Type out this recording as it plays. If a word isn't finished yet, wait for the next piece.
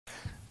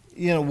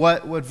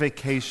what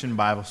Vacation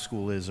Bible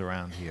School is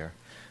around here.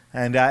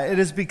 And it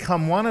has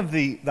become one of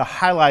the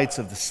highlights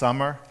of the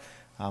summer,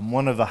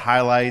 one of the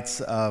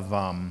highlights of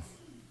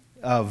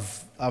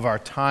our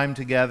time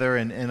together.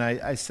 And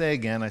I say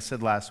again, I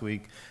said last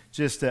week,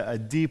 just a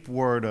deep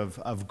word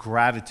of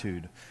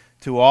gratitude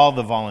to all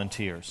the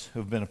volunteers who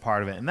have been a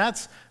part of it. And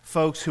that's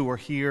folks who are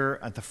here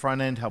at the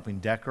front end helping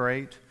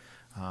decorate.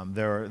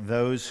 There are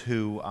those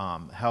who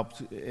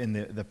helped in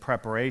the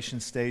preparation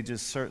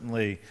stages,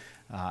 certainly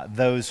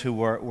those who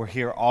were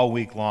here all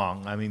week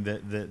long. I mean,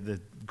 the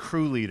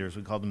crew leaders,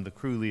 we called them the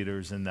crew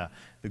leaders, and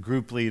the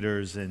group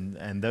leaders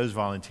and those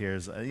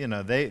volunteers,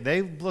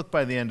 they look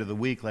by the end of the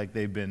week like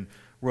they've been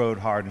rode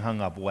hard and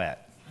hung up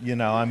wet.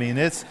 I mean,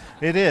 it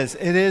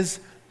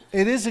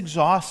is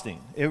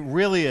exhausting. It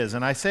really is.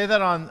 And I say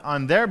that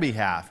on their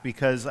behalf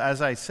because,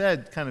 as I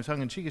said, kind of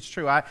tongue-in-cheek, it's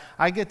true.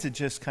 I get to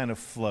just kind of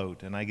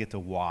float, and I get to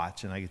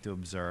watch, and I get to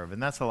observe,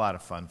 and that's a lot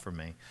of fun for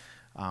me.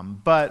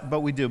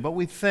 But we do. But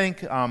we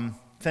thank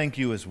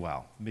you as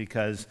well,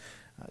 because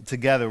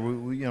together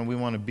we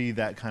want to be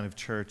that kind of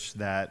church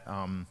that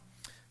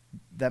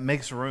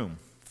makes room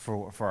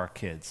for our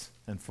kids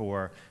and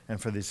for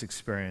this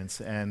experience.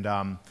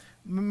 And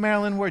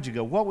Marilyn, where'd you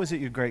go? What was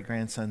it your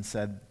great-grandson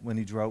said when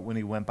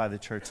he went by the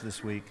church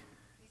this week?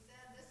 He said,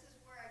 "This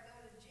is where I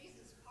go to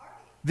Jesus' party."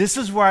 This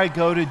is where I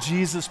go to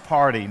Jesus'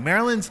 party.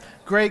 Marilyn's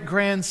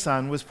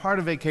great-grandson was part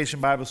of Vacation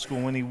Bible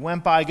School. When he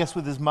went by, I guess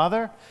with his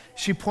mother,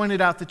 she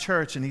pointed out the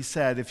church, and he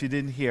said, if you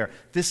didn't hear,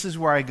 "This is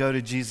where I go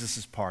to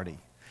Jesus' party."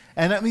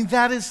 And I mean,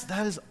 that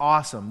is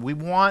awesome. We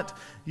want,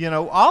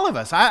 all of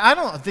us. I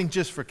don't think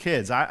just for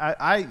kids.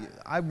 I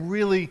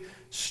really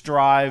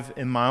strive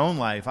in my own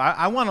life.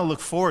 I want to look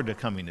forward to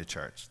coming to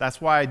church.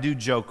 That's why I do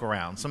joke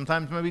around.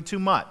 Sometimes maybe too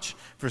much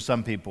for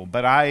some people.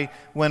 But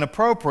when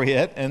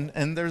appropriate,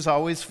 and there's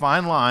always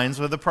fine lines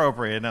with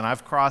appropriate, and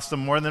I've crossed them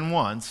more than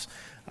once,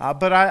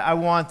 but I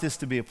want this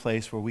to be a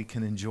place where we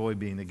can enjoy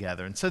being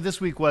together. And so this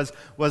week was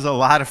a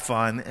lot of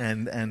fun,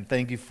 and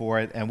thank you for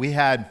it. And we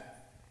had,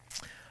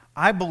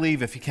 I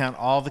believe, if you count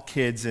all the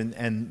kids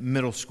and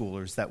middle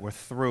schoolers that were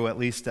through at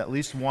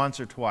least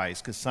once or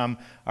twice, because some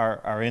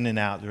are in and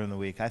out during the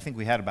week, I think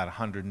we had about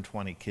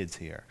 120 kids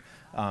here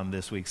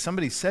this week.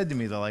 Somebody said to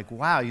me, they're like,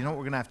 "Wow, you know what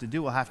we're going to have to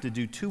do? We'll have to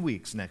do 2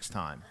 weeks next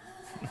time."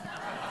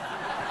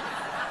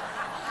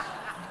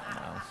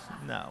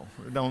 No,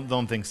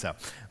 don't think so.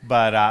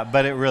 But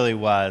it really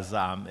was.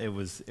 It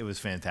was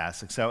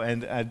fantastic. So,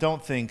 and I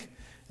don't think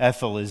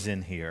Ethel is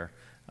in here.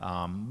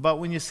 But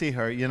when you see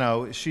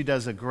her, she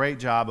does a great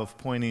job of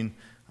pointing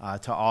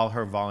to all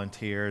her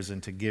volunteers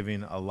and to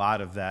giving a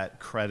lot of that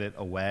credit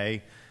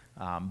away.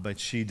 But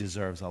she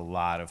deserves a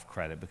lot of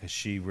credit because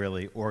she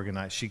really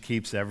organized. She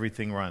keeps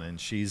everything running.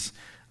 She's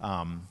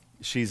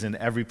in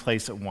every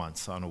place at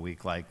once on a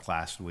week like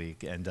last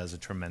week and does a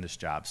tremendous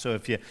job. So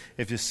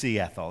if you see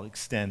Ethel,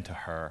 extend to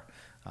her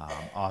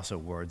also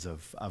words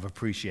of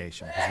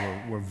appreciation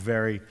because we're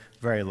very,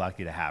 very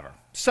lucky to have her.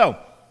 So.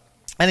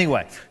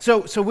 Anyway, so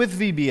with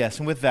VBS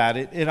and with that,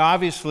 it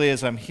obviously,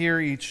 as I'm here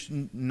each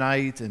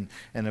night and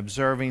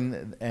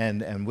observing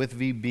and with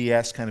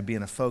VBS kind of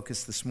being a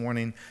focus this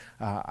morning,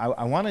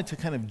 I wanted to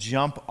kind of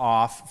jump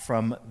off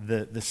from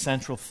the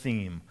central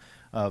theme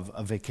of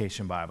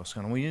Vacation Bible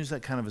School. And we use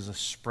that kind of as a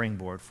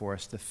springboard for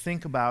us to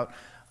think about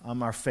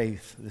our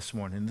faith this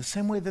morning, the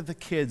same way that the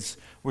kids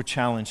were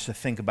challenged to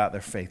think about their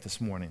faith this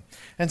morning.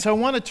 And so I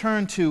want to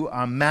turn to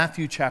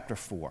Matthew chapter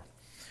 4.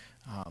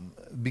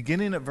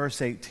 Beginning at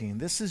verse 18,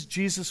 this is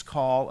Jesus'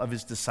 call of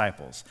his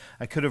disciples.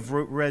 I could have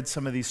read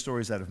some of these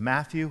stories out of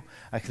Matthew.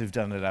 I could have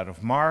done it out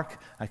of Mark.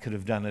 I could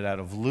have done it out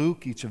of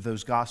Luke. Each of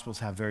those Gospels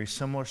have very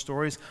similar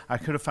stories. I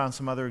could have found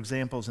some other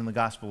examples in the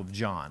Gospel of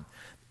John.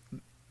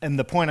 And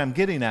the point I'm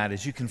getting at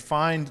is you can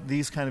find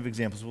these kind of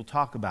examples we'll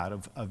talk about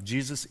of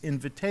Jesus'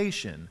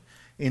 invitation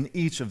in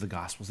each of the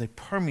Gospels. They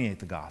permeate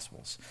the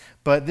Gospels.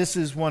 But this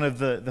is one of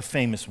the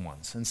famous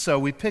ones. And so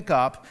we pick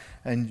up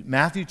in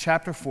Matthew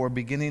chapter 4,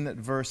 beginning at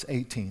verse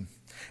 18.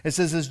 It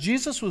says, "As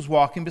Jesus was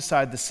walking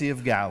beside the Sea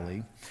of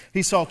Galilee,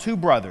 he saw 2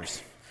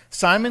 brothers,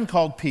 Simon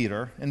called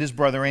Peter and his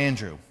brother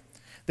Andrew.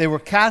 They were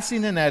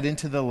casting a net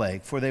into the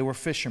lake, for they were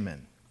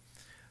fishermen.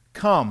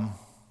 'Come,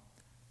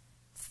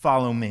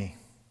 follow me,'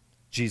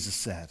 Jesus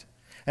said,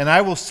 'and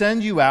I will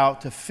send you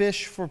out to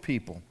fish for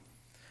people.'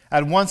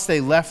 At once they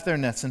left their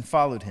nets and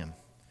followed him.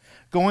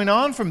 Going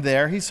on from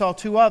there, he saw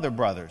 2 other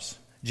brothers,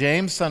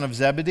 James, son of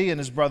Zebedee, and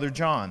his brother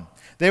John.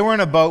 They were in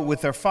a boat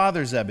with their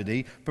father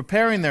Zebedee,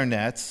 preparing their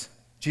nets.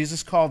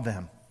 Jesus called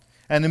them.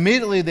 And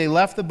immediately they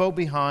left the boat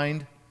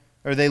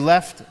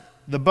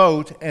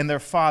and their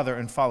father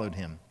and followed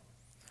him.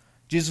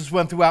 Jesus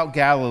went throughout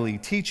Galilee,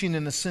 teaching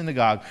in the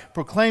synagogue,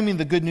 proclaiming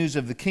the good news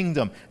of the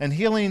kingdom, and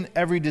healing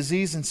every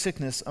disease and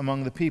sickness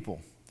among the people.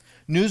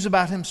 News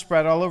about him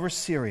spread all over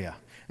Syria.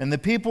 And the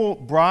people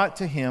brought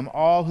to him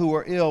all who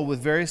were ill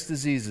with various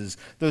diseases,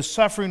 those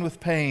suffering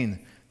with pain,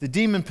 the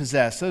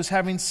demon-possessed, those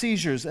having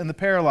seizures, and the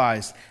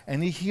paralyzed,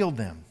 and he healed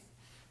them.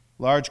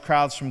 Large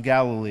crowds from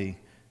Galilee,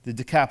 the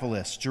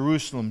Decapolis,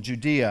 Jerusalem,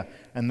 Judea,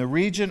 and the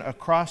region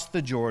across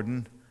the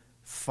Jordan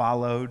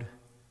followed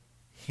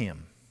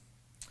him.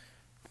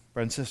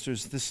 Brothers and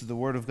sisters, this is the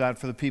word of God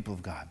for the people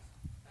of God.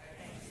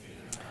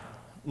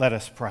 Let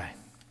us pray.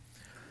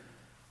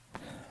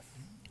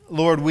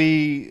 Lord,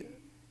 we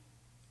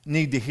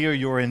need to hear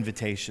your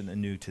invitation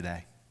anew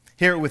today.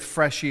 Hear it with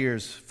fresh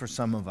ears for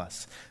some of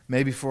us.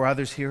 Maybe for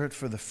others, hear it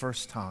for the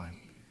first time.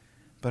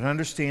 But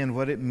understand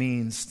what it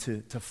means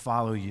to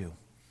follow you.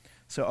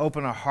 So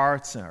open our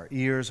hearts and our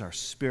ears, our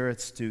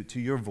spirits to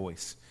your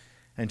voice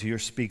and to your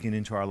speaking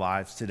into our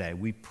lives today.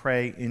 We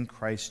pray in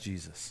Christ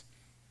Jesus.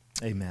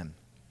 Amen.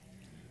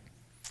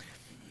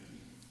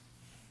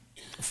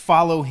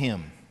 Follow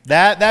him.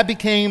 That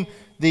became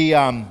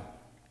the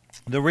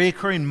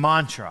recurring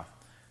mantra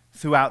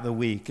throughout the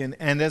week.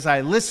 And as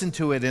I listened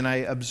to it and I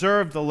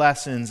observed the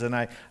lessons and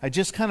I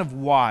just kind of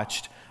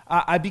watched,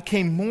 I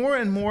became more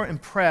and more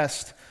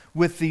impressed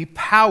with the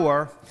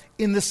power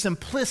in the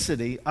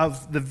simplicity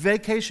of the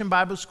Vacation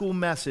Bible School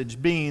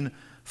message being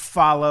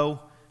follow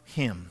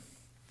him.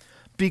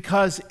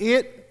 Because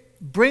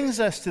it brings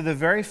us to the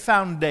very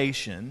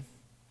foundation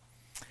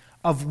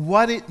of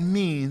what it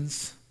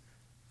means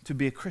to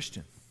be a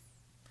Christian.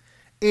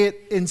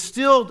 It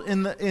instilled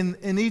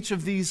in each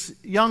of these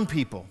young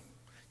people,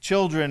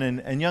 children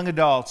and young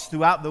adults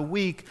throughout the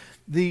week,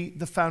 the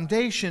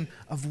foundation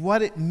of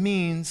what it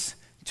means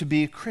to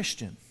be a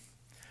Christian.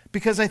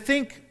 Because I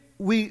think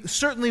we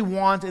certainly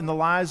want in the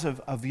lives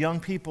of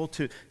young people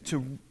to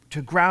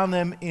ground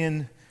them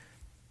in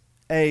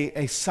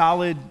a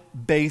solid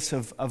base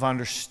of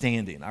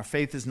understanding. Our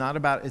faith is not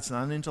it's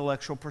not an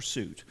intellectual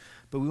pursuit,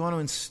 but we want to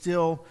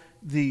instill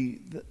the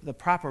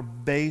proper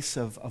base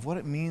of what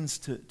it means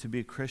to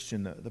be a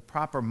Christian, the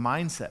proper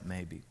mindset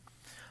maybe.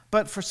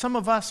 But for some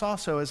of us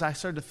also, as I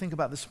started to think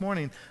about this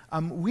morning,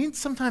 we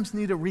sometimes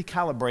need a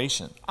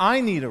recalibration.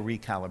 I need a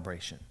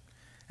recalibration.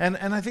 And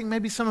I think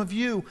maybe some of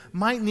you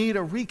might need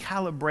a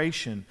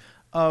recalibration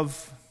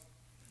of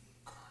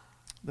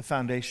the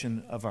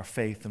foundation of our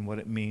faith and what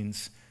it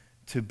means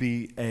to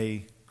be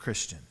a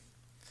Christian.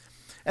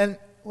 And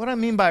what I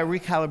mean by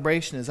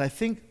recalibration is I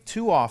think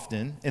too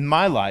often in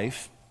my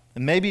life,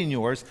 and maybe in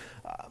yours,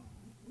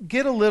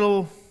 get a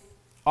little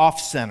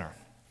off-center,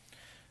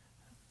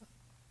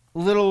 a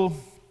little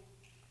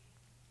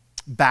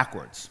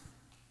backwards.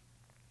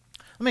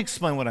 Let me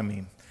explain what I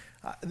mean.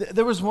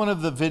 There was one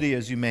of the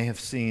videos you may have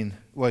seen,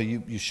 well,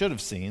 you should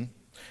have seen,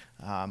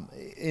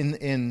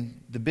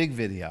 in the big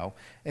video,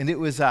 and it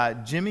was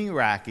Jimmy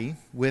Rackey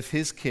with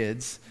his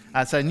kids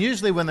outside. And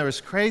usually when there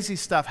was crazy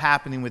stuff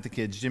happening with the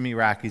kids, Jimmy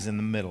Rackey's in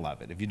the middle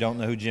of it, if you don't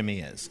know who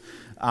Jimmy is.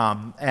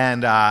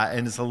 And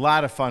it's a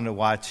lot of fun to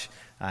watch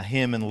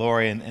him and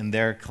Lori and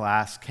their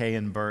class, Kay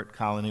and Bert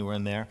Colony were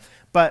in there.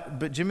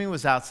 But Jimmy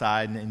was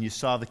outside, and you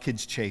saw the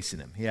kids chasing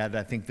him. He had,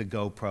 I think, the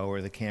GoPro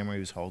or the camera he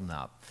was holding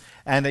up.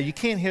 And you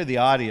can't hear the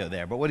audio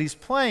there, but what he's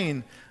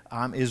playing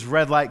is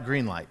red light,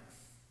 green light.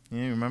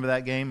 You remember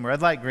that game?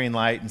 Red light, green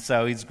light. And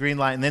so he's green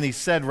light, and then he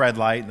said red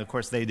light, and of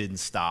course they didn't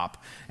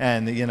stop.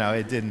 And,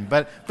 it didn't.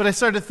 But I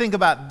started to think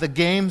about the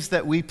games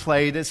that we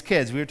played as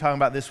kids. We were talking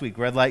about this week,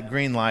 red light,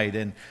 green light,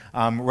 and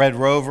red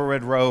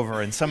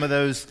rover, and some of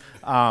those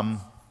kind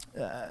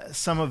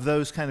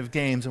of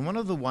games. And one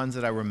of the ones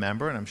that I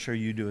remember, and I'm sure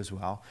you do as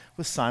well,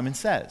 was Simon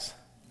Says.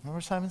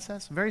 Remember Simon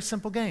Says? A very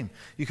simple game.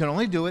 You can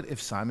only do it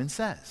if Simon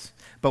says.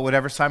 But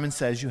whatever Simon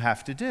says, you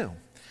have to do.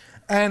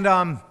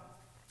 And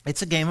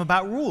it's a game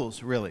about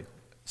rules, really.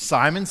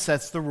 Simon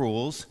sets the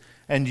rules,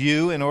 and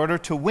you, in order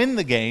to win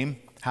the game,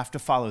 have to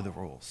follow the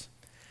rules.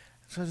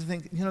 So I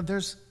think,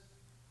 there's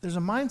a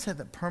mindset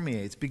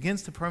that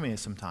begins to permeate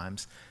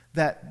sometimes,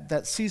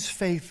 that sees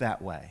faith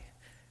that way.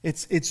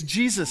 It's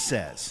Jesus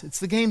says. It's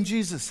the game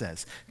Jesus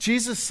says.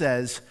 Jesus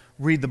says,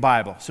 read the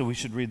Bible, so we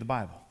should read the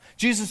Bible.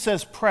 Jesus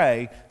says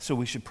pray, so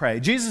we should pray.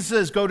 Jesus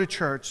says go to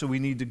church, so we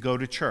need to go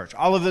to church.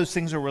 All of those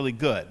things are really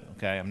good,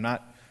 okay? I'm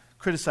not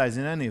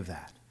criticizing any of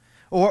that.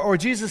 Or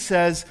Jesus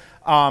says,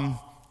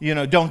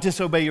 don't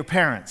disobey your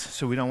parents,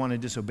 so we don't want to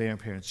disobey our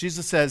parents.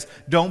 Jesus says,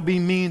 don't be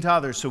mean to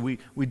others, so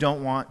we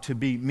don't want to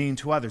be mean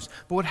to others.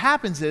 But what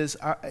happens is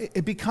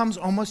it becomes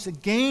almost a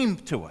game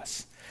to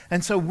us.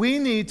 And so we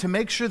need to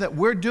make sure that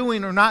we're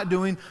doing or not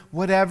doing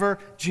whatever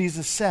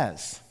Jesus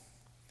says.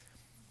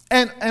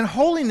 And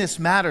holiness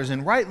matters,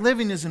 and right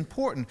living is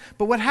important.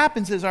 But what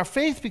happens is our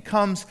faith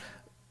becomes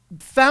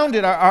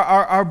founded,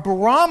 our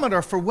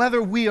barometer for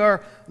whether we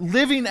are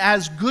living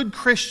as good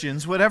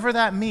Christians, whatever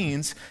that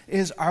means,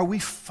 is are we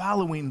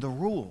following the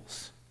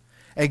rules?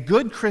 A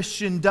good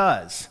Christian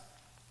does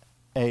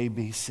A,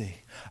 B, C.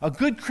 A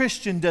good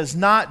Christian does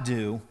not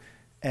do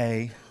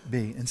A,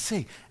 B, and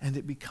C. And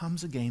it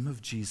becomes a game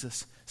of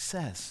Jesus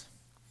says.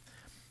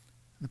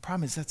 The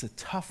problem is that's a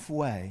tough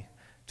way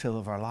to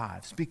live our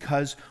lives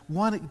because,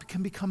 one, it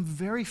can become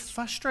very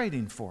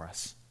frustrating for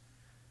us.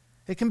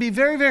 It can be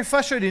very, very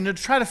frustrating to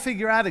try to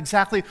figure out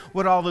exactly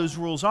what all those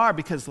rules are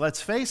because,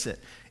 let's face it,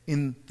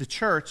 in the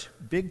church,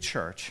 big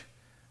church,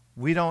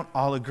 we don't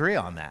all agree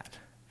on that.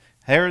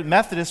 Here at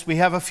Methodist, we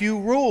have a few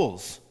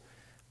rules.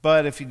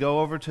 But if you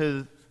go over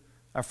to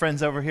Our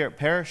friends over here at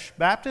Parish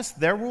Baptist,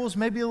 their rules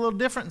may be a little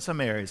different in some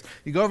areas.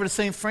 You go over to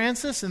St.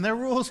 Francis, and their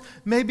rules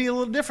may be a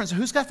little different. So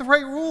who's got the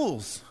right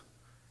rules?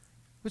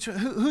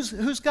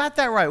 Who's got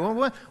that right?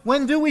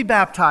 When do we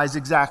baptize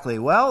exactly?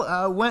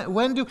 Well,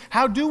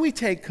 how do we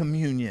take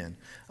communion?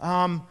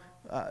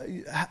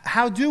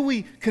 How do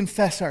we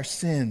confess our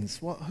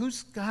sins? Well,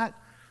 who's got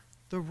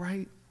the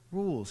right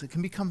rules? It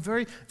can become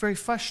very, very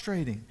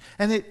frustrating.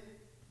 And it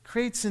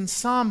creates in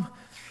some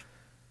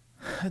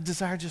a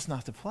desire just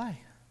not to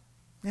play.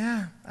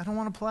 Yeah, I don't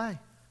want to play.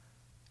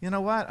 You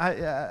know what?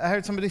 I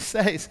heard somebody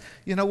say,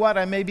 you know what?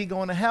 I may be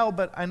going to hell,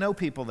 but I know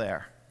people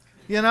there.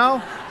 You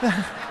know?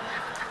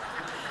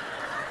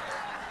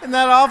 Isn't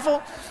that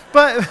awful?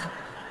 But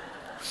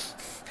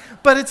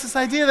it's this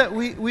idea that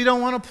we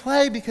don't want to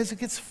play because it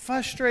gets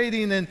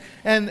frustrating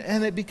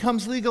and it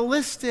becomes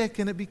legalistic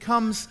and it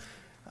becomes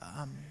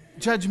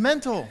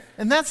judgmental.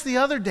 And that's the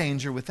other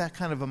danger with that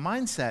kind of a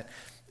mindset,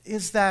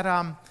 is that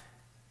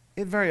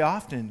it very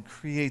often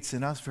creates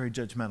in us very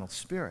judgmental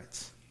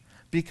spirits.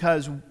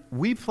 Because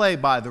we play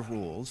by the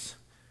rules.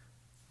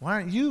 Why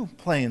aren't you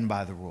playing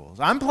by the rules?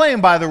 I'm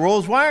playing by the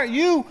rules. Why aren't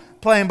you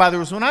playing by the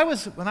rules? When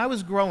I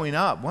was growing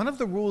up, one of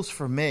the rules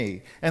for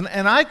me, and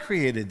I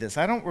created this,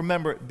 I don't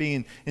remember it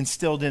being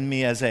instilled in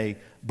me as a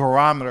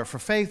barometer for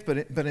faith,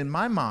 but in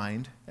my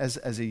mind,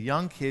 as a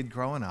young kid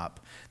growing up,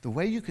 the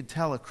way you could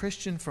tell a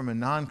Christian from a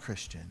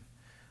non-Christian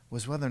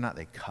was whether or not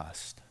they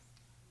cussed.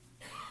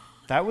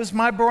 That was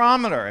my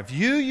barometer. If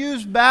you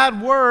used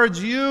bad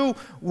words, you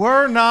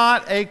were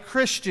not a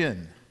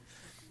Christian.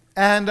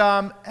 And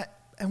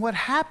what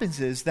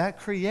happens is that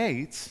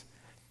creates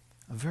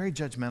a very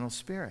judgmental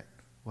spirit.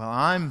 Well,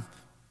 I'm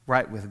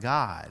right with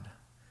God,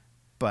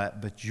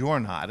 but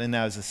you're not. And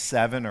as a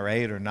 7 or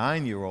 8 or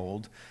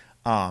 9-year-old,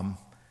 I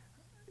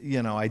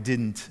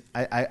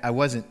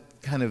wasn't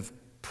kind of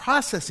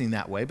processing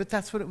that way, but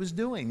that's what it was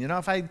doing.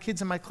 If I had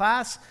kids in my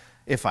class,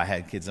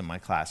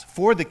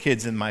 for the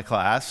kids in my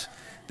class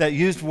that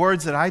used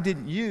words that I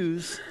didn't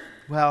use,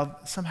 well,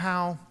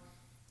 somehow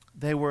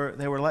they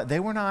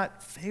were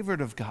not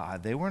favored of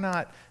God. They were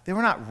not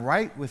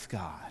right with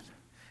God.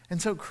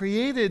 And so it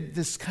created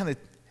this kind of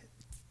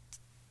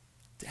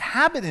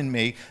habit in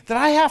me that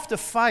I have to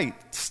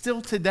fight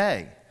still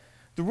today.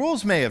 The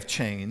rules may have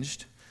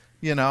changed.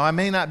 I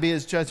may not be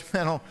as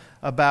judgmental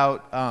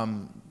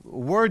about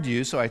word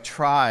use, so I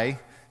try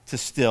to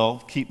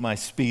still keep my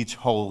speech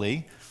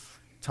holy.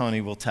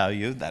 Tony will tell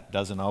you that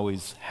doesn't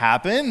always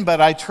happen,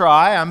 but I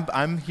try.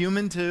 I'm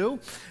human too.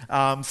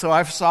 So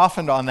I've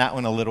softened on that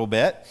one a little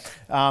bit.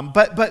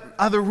 But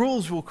other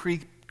rules will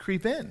creep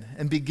in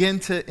and begin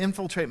to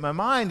infiltrate my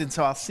mind. And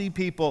so I'll see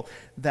people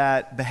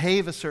that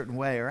behave a certain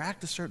way or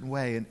act a certain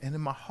way. And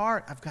in my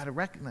heart, I've got to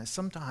recognize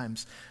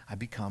sometimes I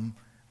become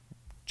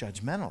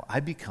judgmental. I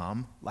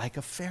become like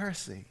a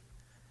Pharisee.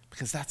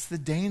 Because that's the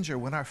danger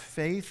when our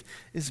faith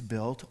is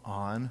built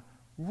on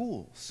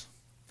rules.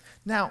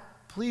 Now,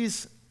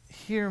 please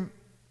hear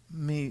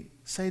me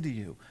say to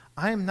you,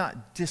 I am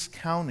not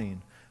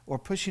discounting or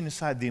pushing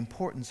aside the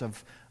importance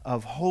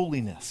of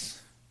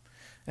holiness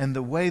and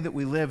the way that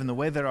we live and the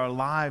way that our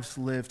lives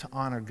live to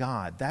honor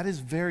God. That is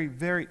very,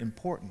 very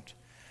important.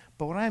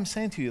 But what I am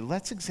saying to you,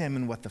 let's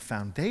examine what the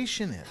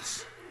foundation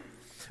is.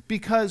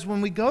 Because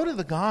when we go to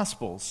the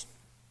Gospels,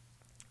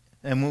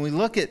 and when we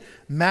look at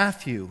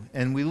Matthew,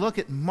 and we look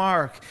at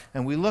Mark,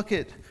 and we look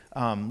at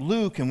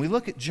Luke, and we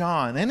look at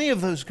John, any of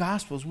those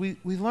Gospels, we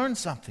learn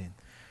something.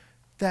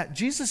 That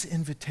Jesus'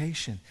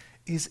 invitation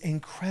is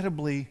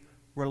incredibly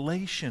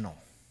relational.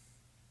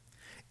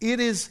 It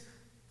is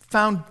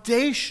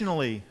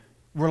foundationally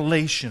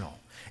relational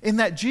in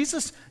that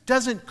Jesus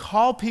doesn't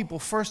call people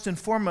first and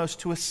foremost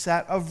to a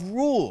set of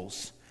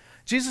rules.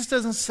 Jesus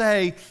doesn't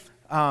say,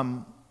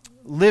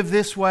 live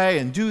this way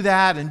and do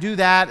that, and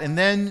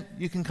then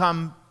you can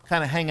come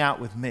kind of hang out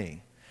with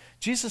me.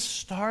 Jesus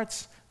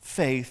starts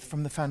faith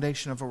from the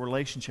foundation of a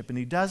relationship, and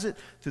he does it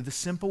through the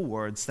simple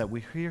words that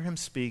we hear him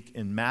speak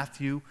in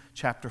Matthew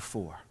chapter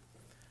 4.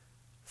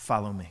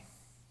 Follow me.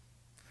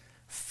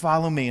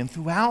 Follow me. And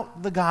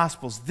throughout the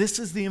Gospels, this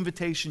is the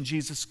invitation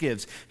Jesus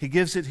gives. He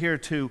gives it here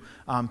to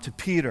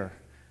Peter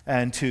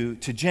and to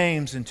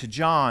James and to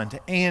John,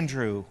 to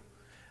Andrew.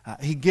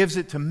 He gives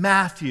it to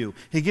Matthew.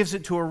 He gives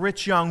it to a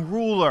rich young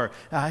ruler.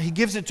 He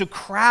gives it to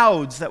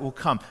crowds that will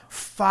come.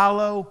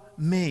 Follow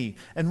me.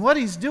 And what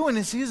he's doing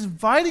is he's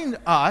inviting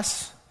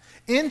us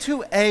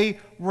into a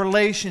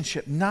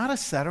relationship, not a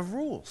set of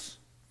rules.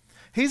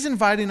 He's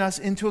inviting us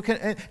into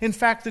in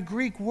fact, the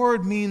Greek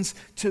word means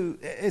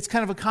it's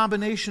kind of a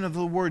combination of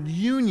the word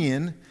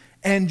union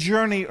and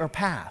journey or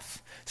path.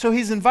 So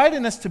he's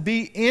inviting us to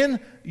be in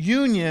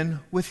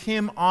union with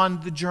him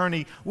on the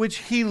journey which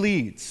he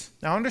leads.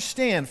 Now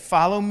understand,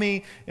 follow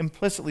me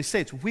implicitly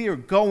states we are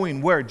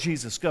going where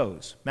Jesus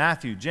goes.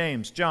 Matthew,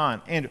 James,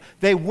 John, Andrew,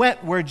 they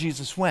went where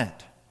Jesus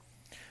went.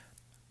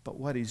 But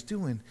what he's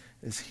doing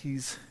is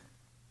he's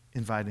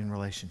inviting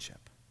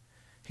relationship.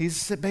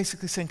 He's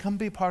basically saying, come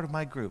be a part of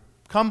my group.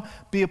 Come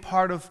be a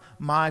part of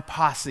my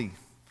posse.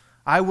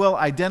 I will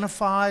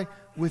identify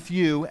with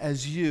you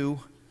as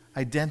you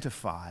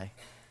identify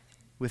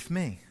with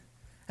me.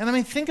 And I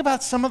mean, think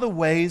about some of the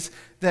ways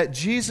that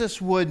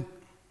Jesus would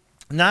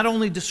not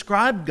only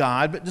describe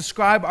God, but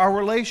describe our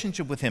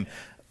relationship with him.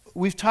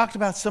 We've talked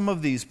about some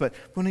of these, but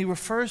when he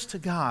refers to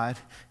God,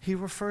 he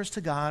refers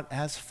to God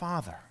as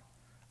Father,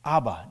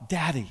 Abba,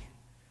 Daddy.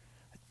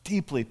 A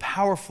deeply,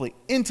 powerfully,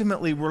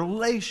 intimately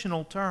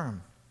relational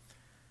term.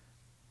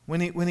 When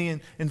he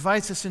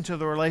invites us into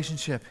the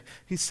relationship,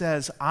 he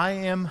says, I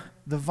am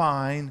the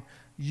vine,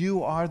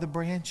 you are the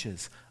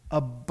branches.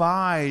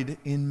 Abide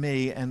in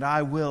me, and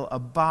I will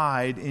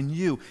abide in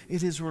you.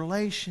 It is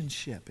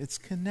relationship. It's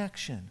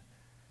connection.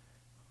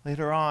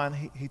 Later on,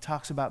 he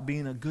talks about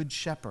being a good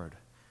shepherd.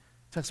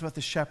 He talks about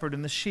the shepherd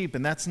and the sheep,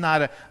 and that's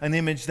not an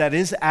image that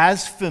is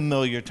as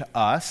familiar to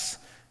us,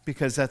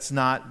 because that's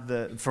not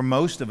for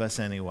most of us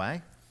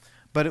anyway.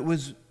 But it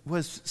was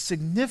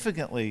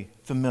significantly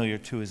familiar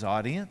to his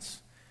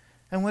audience.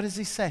 And what does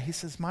he say? He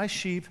says, my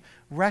sheep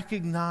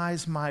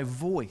recognize my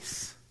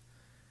voice.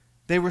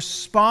 They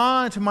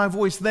respond to my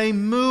voice. They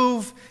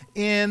move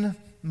in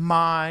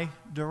my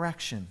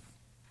direction.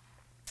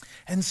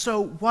 And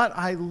so what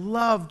I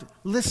loved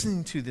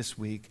listening to this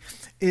week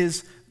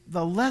is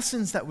the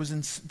lessons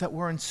that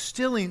were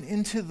instilling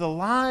into the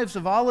lives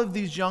of all of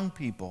these young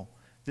people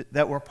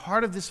that were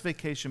part of this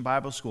Vacation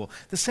Bible School.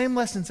 The same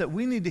lessons that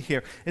we need to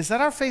hear is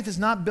that our faith is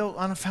not built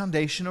on a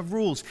foundation of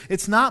rules.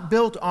 It's not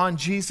built on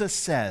Jesus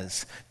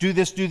says, do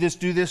this, do this,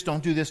 do this,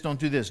 don't do this, don't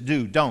do this,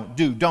 do, don't,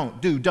 do,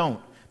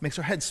 don't. Makes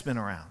our heads spin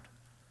around.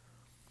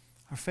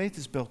 Our faith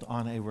is built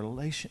on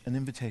an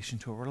invitation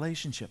to a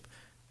relationship.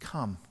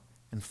 Come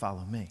and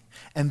follow me.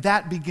 And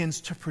that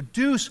begins to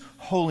produce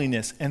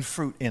holiness and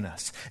fruit in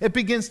us. It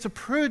begins to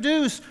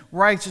produce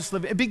righteous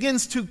living. It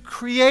begins to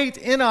create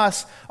in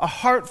us a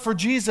heart for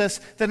Jesus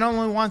that not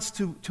only wants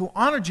to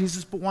honor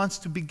Jesus, but wants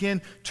to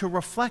begin to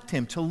reflect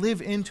him, to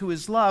live into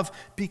his love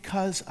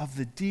because of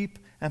the deep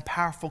and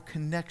powerful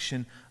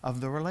connection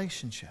of the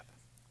relationship.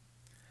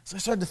 So I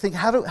started to think,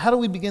 how do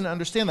we begin to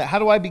understand that? How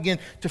do I begin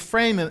to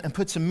frame it and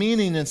put some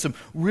meaning and some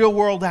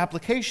real-world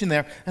application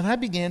there? And I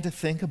began to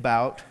think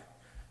about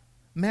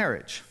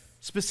marriage,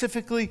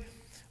 specifically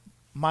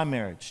my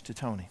marriage to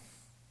Tony.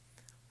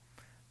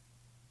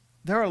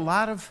 There are a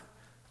lot of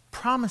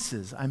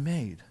promises I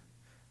made,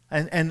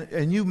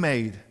 and you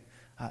made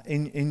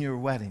in your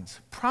weddings.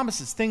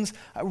 Promises, things,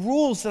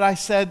 rules that I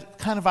said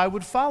kind of I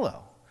would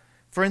follow.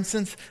 For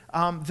instance,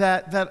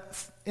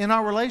 that in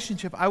our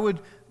relationship I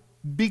would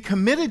be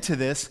committed to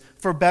this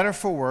for better,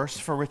 for worse,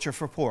 for richer,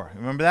 for poor.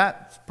 Remember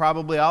that?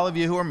 Probably all of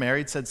you who are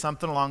married said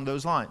something along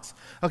those lines.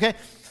 Okay?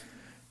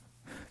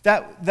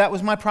 That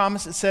was my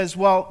promise. It says,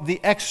 well, the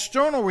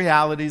external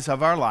realities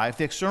of our life,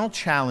 the external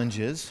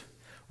challenges,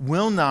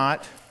 will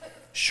not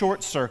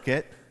short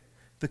circuit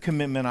the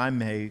commitment I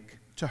make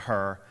to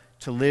her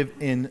to live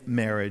in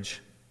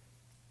marriage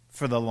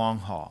for the long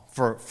haul,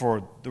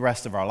 for the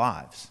rest of our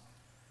lives.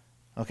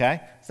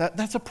 Okay?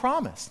 That's a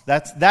promise.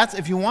 That's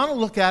if you want to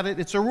look at it,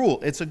 it's a rule.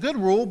 It's a good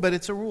rule, but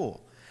it's a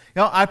rule.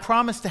 You know, I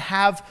promise to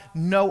have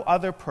no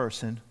other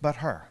person but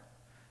her.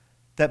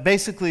 That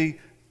basically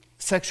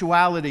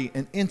sexuality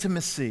and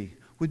intimacy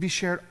would be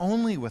shared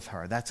only with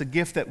her. That's a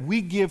gift that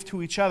we give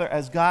to each other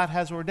as God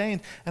has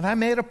ordained. And I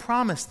made a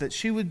promise that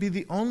she would be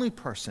the only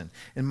person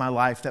in my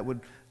life that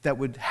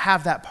would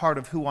have that part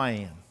of who I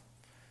am.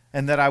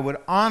 And that I would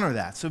honor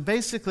that. So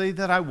basically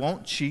that I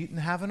won't cheat and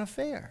have an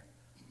affair.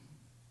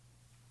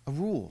 A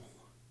rule.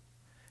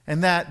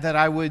 And that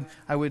I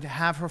would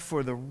have her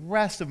for the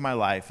rest of my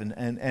life,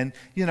 and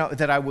you know,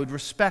 that I would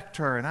respect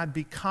her and I'd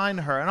be kind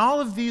to her, and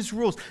all of these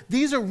rules.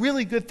 These are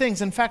really good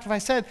things. In fact, if I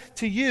said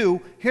to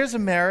you, here's a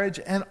marriage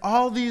and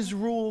all these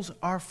rules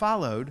are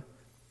followed,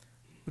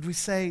 would we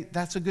say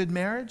that's a good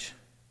marriage?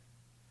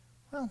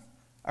 Well,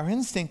 our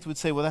instinct would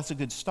say, well, that's a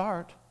good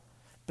start,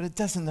 but it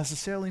doesn't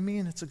necessarily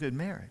mean it's a good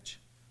marriage.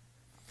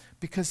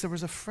 Because there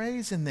was a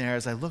phrase in there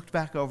as I looked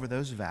back over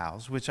those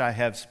vows, which I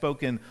have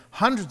spoken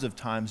hundreds of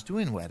times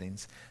doing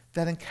weddings,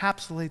 that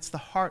encapsulates the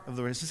heart of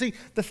the relationship. See,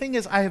 the thing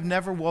is, I have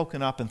never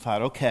woken up and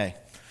thought, okay,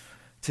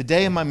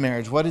 today in my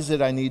marriage, what is it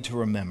I need to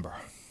remember?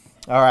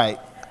 All right.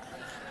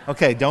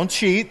 Okay, don't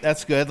cheat.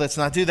 That's good. Let's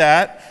not do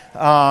that.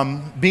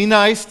 Be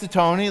nice to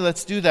Tony.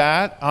 Let's do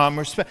that.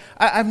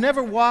 I've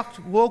never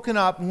woken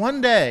up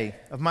one day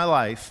of my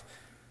life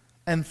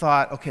and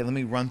thought, okay, let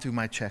me run through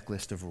my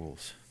checklist of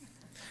rules.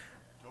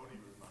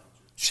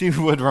 She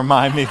would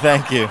remind me,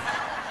 thank you.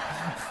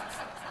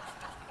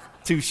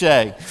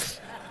 Touché.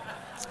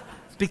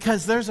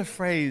 Because there's a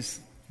phrase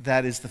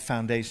that is the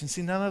foundation.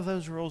 See, none of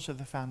those rules are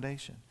the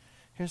foundation.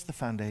 Here's the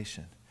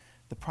foundation.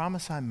 The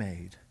promise I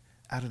made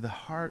out of the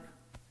heart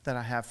that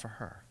I have for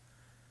her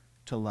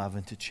to love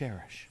and to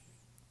cherish.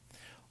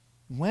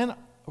 When a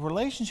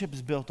relationship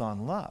is built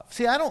on love.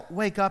 See, I don't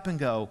wake up and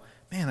go,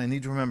 man, I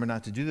need to remember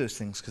not to do those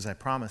things because I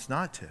promised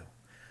not to.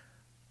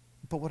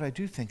 But what I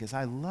do think is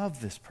I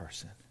love this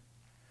person.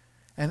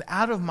 And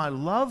out of my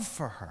love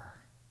for her,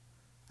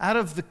 out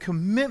of the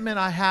commitment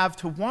I have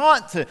to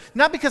want to,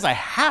 not because I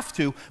have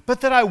to,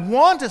 but that I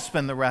want to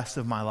spend the rest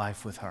of my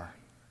life with her,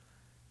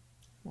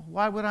 Well,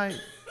 why would I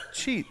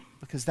cheat?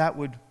 Because that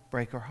would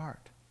break her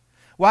heart.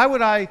 Why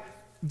would I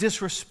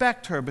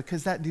disrespect her?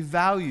 Because that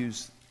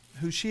devalues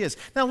who she is.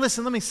 Now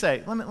listen, let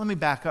me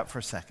back up for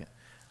a second.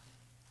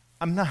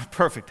 I'm not a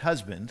perfect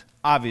husband,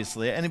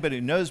 obviously. Anybody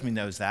who knows me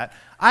knows that.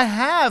 I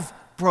have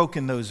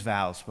broken those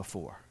vows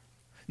before.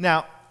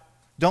 Now,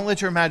 don't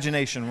let your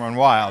imagination run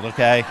wild,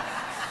 okay?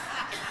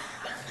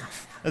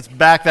 Let's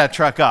back that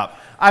truck up.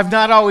 I've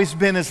not always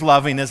been as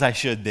loving as I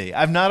should be.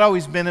 I've not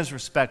always been as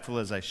respectful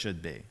as I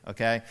should be,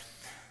 okay?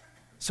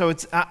 So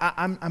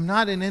I'm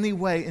not in any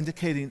way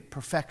indicating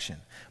perfection.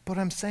 But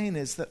what I'm saying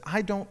is that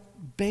I don't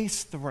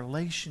base the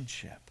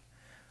relationship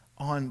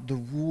on the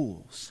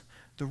rules.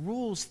 The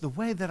rules, the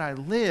way that I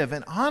live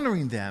and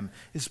honoring them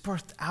is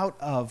birthed out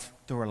of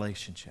the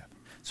relationship.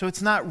 So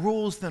it's not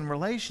rules then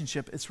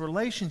relationship, it's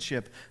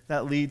relationship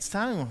that leads to,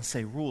 I don't want to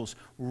say rules,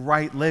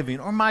 right living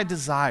or my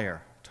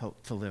desire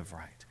to live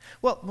right.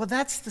 Well,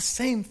 that's the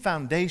same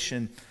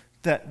foundation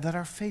that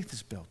our faith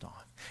is built on.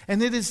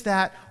 And it is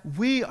that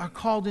we are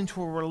called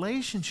into a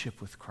relationship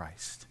with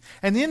Christ.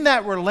 And in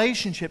that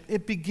relationship,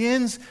 it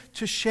begins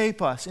to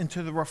shape us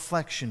into the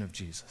reflection of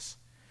Jesus.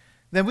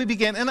 Then we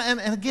begin, and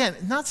again,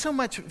 not so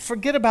much,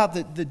 forget about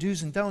the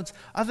do's and don'ts,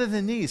 other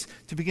than these,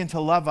 to begin to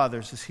love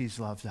others as He's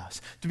loved us,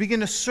 to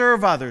begin to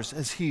serve others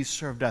as He's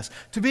served us,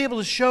 to be able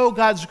to show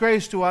God's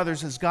grace to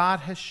others as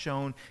God has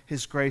shown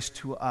His grace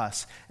to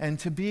us, and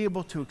to be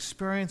able to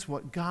experience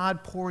what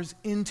God pours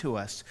into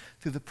us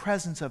through the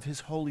presence of His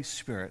Holy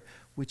Spirit,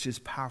 which is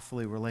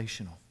powerfully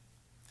relational.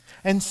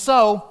 And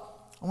so,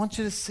 I want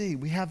you to see,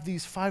 we have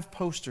these 5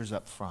 posters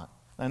up front.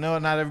 I know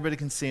not everybody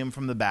can see them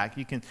from the back.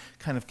 You can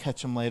kind of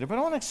catch them later. But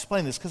I want to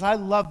explain this because I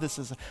love this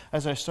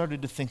as I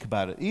started to think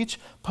about it. Each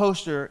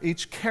poster,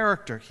 each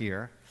character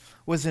here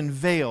was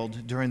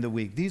unveiled during the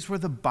week. These were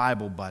the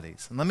Bible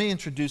buddies. And let me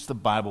introduce the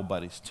Bible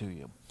buddies to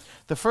you.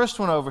 The first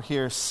one over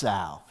here is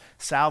Sal.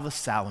 Sal the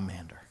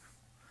salamander.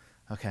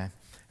 Okay?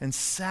 And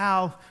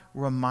Sal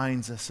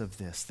reminds us of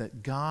this,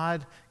 that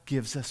God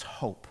gives us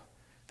hope.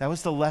 That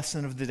was the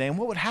lesson of the day. And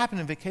what would happen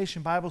in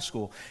Vacation Bible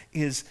School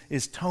is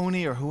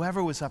Tony or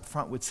whoever was up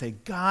front would say,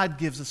 God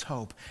gives us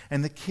hope.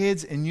 And the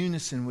kids in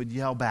unison would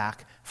yell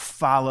back,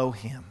 follow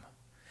Him.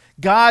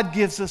 God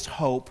gives us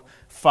hope,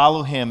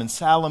 follow Him. And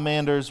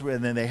salamanders,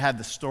 and then they had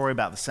the story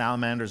about the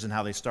salamanders and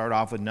how they start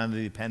off with none of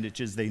the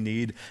appendages they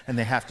need, and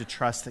they have to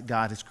trust that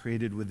God has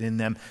created within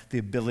them the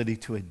ability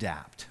to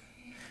adapt.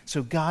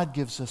 So God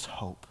gives us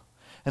hope.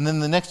 And then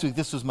the next week,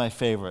 this was my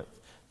favorite.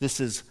 This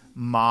is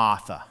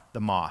Martha,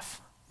 the moth.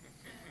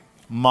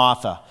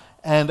 Martha.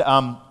 And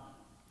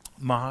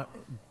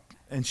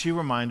she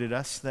reminded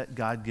us that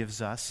God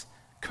gives us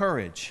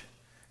courage.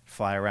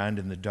 Fly around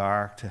in the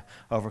dark to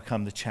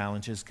overcome the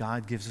challenges.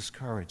 God gives us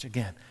courage.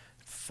 Again,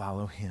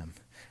 follow Him.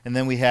 And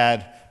then we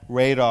had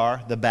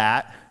Radar, the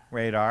bat.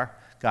 Radar.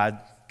 God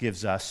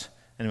gives us,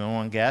 anyone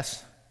want to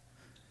guess?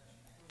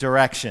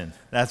 Direction.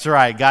 That's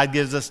right. God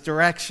gives us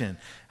direction.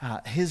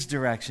 His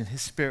direction,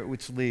 His Spirit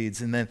which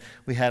leads. And then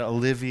we had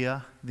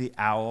Olivia, the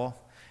owl.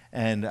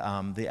 And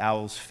the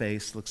owl's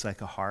face looks like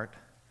a heart.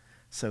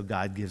 So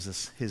God gives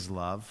us His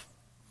love.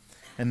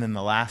 And then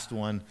the last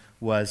one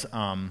was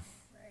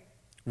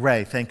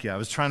Ray. Thank you. I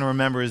was trying to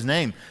remember his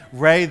name.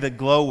 Ray the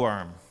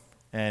glowworm.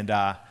 And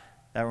that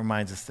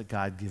reminds us that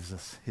God gives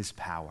us His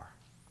power.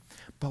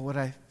 But what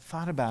I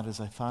thought about as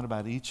I thought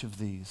about each of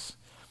these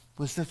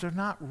was that they're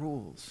not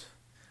rules.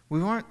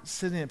 We weren't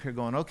sitting up here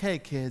going, okay,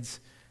 kids,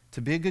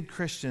 to be a good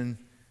Christian,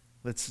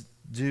 let's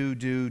do,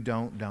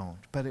 don't.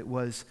 But it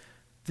was,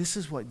 this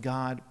is what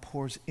God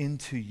pours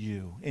into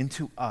you,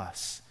 into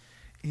us,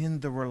 in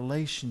the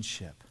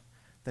relationship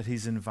that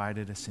He's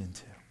invited us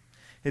into.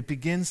 It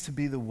begins to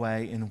be the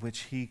way in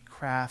which He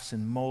crafts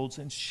and molds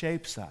and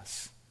shapes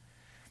us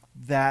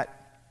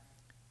that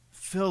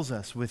fills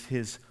us with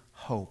His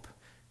hope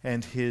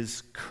and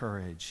His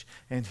courage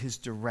and His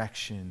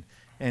direction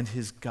and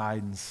His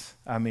guidance,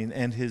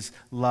 and His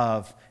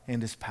love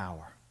and His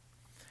power.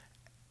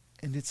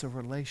 And it's a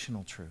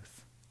relational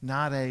truth,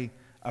 not a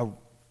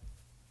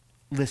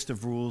list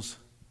of rules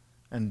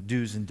and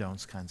do's and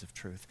don'ts kinds of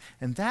truth.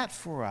 And that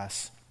for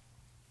us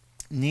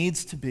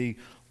needs to be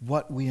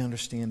what we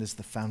understand as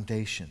the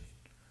foundation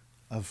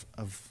of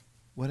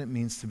what it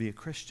means to be a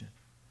Christian.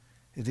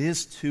 It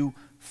is to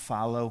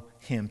follow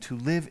Him, to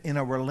live in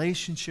a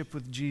relationship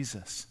with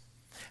Jesus.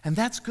 And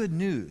that's good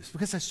news,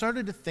 because I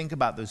started to think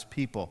about those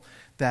people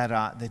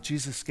that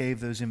Jesus gave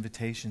those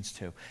invitations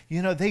to.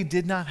 You know, they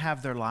did not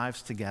have their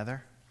lives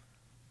together.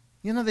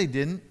 You know, they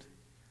didn't.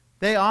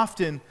 They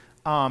often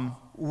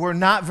were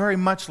not very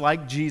much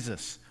like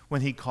Jesus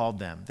when He called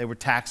them. They were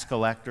tax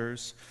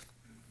collectors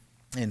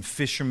and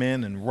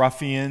fishermen and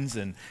ruffians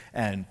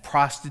and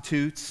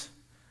prostitutes.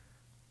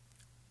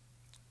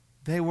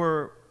 They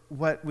were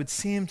what would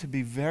seem to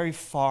be very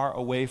far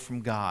away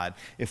from God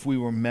if we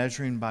were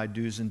measuring by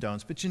do's and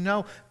don'ts. But you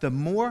know, the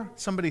more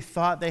somebody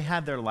thought they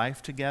had their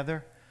life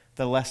together,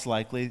 the less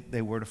likely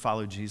they were to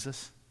follow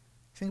Jesus.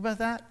 Think about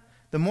that.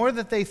 The more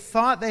that they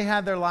thought they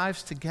had their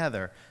lives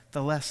together,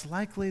 the less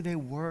likely they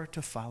were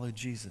to follow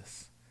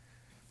Jesus.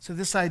 So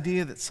this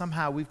idea that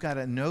somehow we've got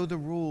to know the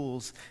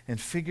rules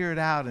and figure it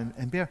out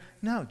and be,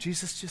 no,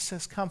 Jesus just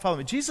says, come follow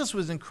me. Jesus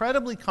was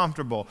incredibly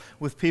comfortable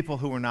with people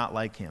who were not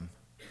like him.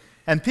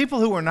 And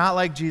people who were not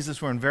like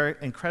Jesus were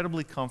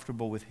incredibly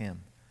comfortable with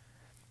him.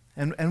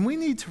 And we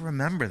need to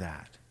remember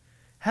that.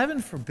 Heaven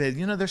forbid,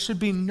 there should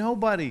be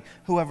nobody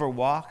who ever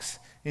walks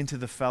into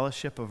the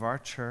fellowship of our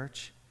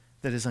church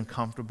that is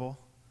uncomfortable.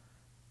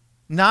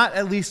 Not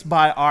at least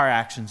by our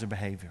actions or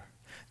behavior.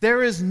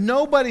 There is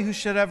nobody who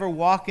should ever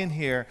walk in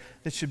here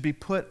that should be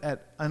put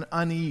at an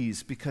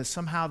unease because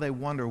somehow they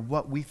wonder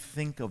what we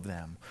think of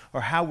them or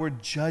how we're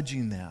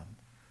judging them.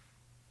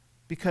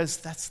 Because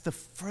that's the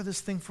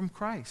furthest thing from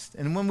Christ.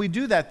 And when we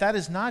do that, that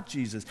is not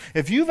Jesus.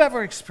 If you've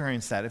ever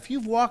experienced that, if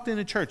you've walked in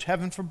a church,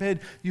 heaven forbid,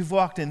 you've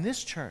walked in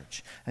this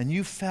church and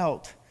you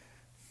felt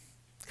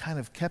kind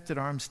of kept at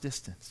arm's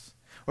distance,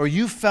 or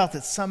you felt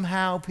that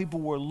somehow people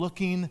were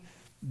looking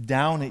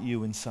down at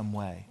you in some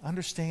way,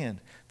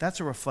 understand, that's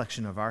a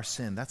reflection of our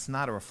sin. That's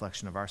not a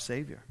reflection of our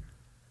Savior.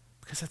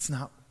 Because that's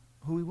not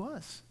who he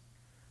was.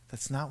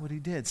 That's not what he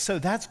did. So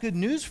that's good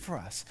news for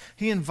us.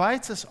 He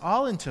invites us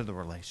all into the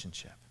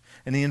relationship.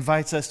 And he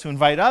invites us to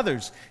invite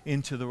others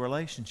into the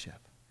relationship.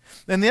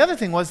 And the other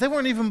thing was, they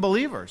weren't even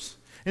believers.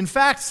 In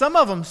fact, some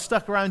of them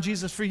stuck around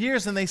Jesus for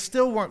years and they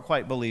still weren't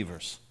quite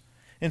believers.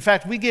 In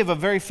fact, we gave a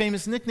very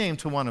famous nickname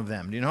to one of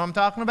them. Do you know who I'm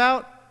talking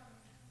about?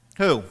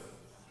 Who?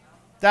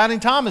 Doubting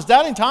Thomas.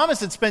 Doubting Thomas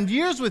had spent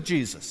years with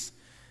Jesus.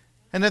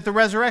 And at the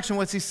resurrection,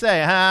 what's he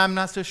say? I'm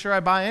not so sure I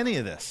buy any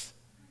of this.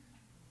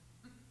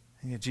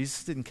 And yet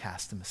Jesus didn't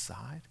cast him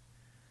aside.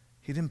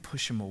 He didn't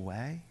push him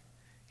away.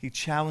 He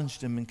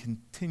challenged him and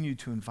continued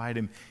to invite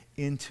him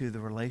into the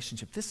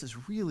relationship. This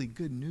is really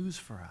good news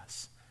for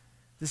us.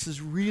 This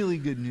is really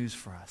good news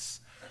for us.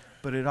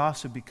 But it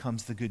also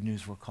becomes the good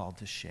news we're called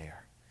to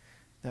share.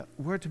 That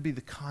we're to be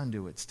the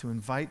conduits to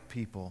invite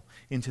people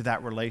into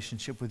that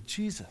relationship with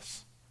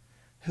Jesus,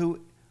 who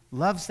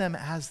loves them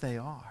as they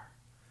are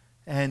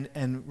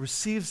and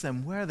receives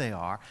them where they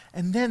are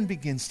and then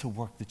begins to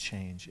work the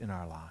change in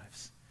our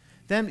lives.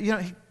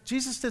 Then,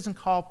 Jesus doesn't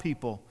call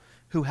people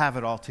who have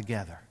it all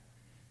together.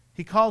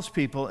 He calls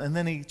people and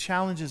then he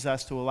challenges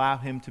us to allow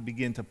him to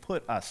begin to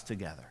put us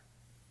together.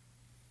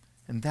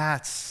 And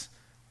that's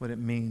what it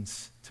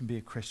means to be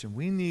a Christian.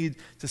 We need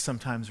to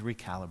sometimes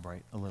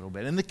recalibrate a little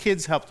bit. And the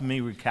kids helped me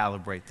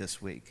recalibrate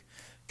this week.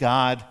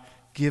 God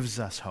gives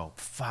us hope.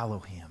 Follow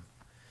him.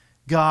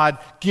 God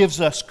gives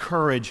us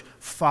courage,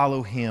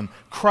 follow him.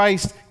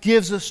 Christ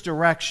gives us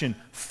direction,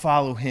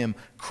 follow him.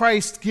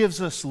 Christ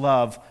gives us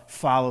love,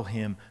 follow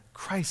him.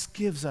 Christ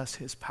gives us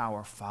his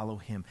power, follow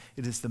him.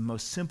 It is the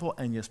most simple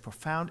and yet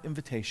profound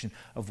invitation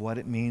of what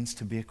it means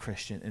to be a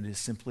Christian. It is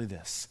simply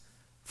this: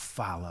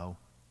 follow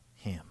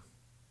him.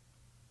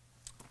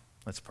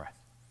 Let's pray.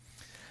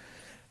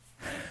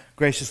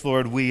 Gracious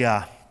Lord, we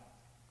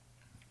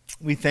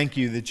thank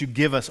you that you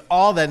give us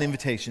all that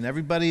invitation.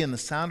 Everybody in the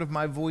sound of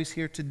my voice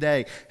here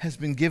today has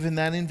been given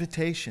that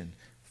invitation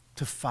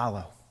to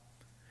follow.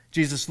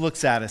 Jesus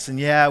looks at us and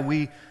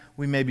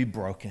we may be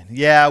broken.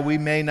 Yeah, we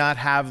may not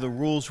have the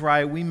rules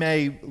right. We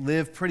may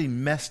live pretty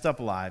messed up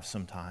lives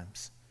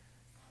sometimes.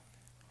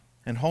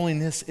 And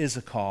holiness is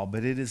a call,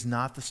 but it is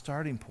not the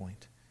starting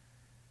point.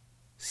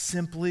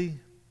 Simply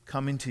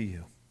coming to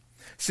you.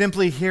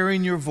 Simply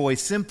hearing your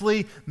voice.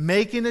 Simply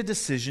making a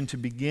decision to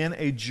begin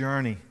a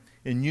journey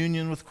in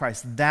union with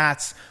Christ.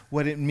 That's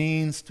what it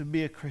means to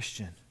be a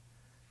Christian.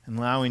 And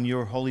allowing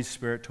your Holy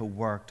Spirit to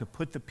work, to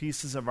put the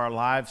pieces of our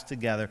lives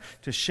together,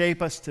 to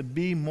shape us to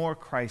be more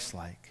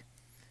Christ-like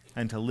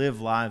and to live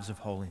lives of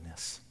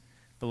holiness.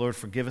 But Lord,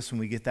 forgive us when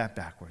we get that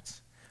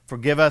backwards.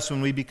 Forgive us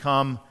when we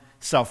become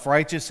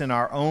self-righteous in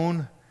our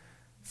own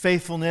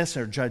faithfulness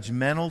or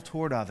judgmental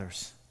toward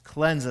others.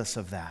 Cleanse us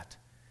of that.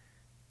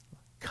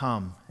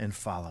 Come and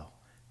follow.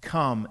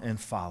 Come and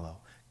follow.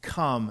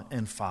 Come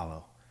and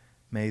follow.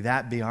 May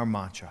that be our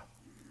mantra,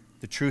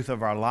 the truth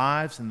of our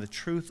lives and the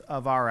truth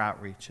of our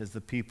outreach as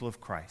the people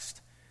of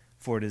Christ.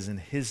 For it is in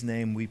his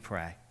name we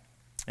pray.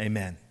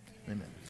 Amen. Amen.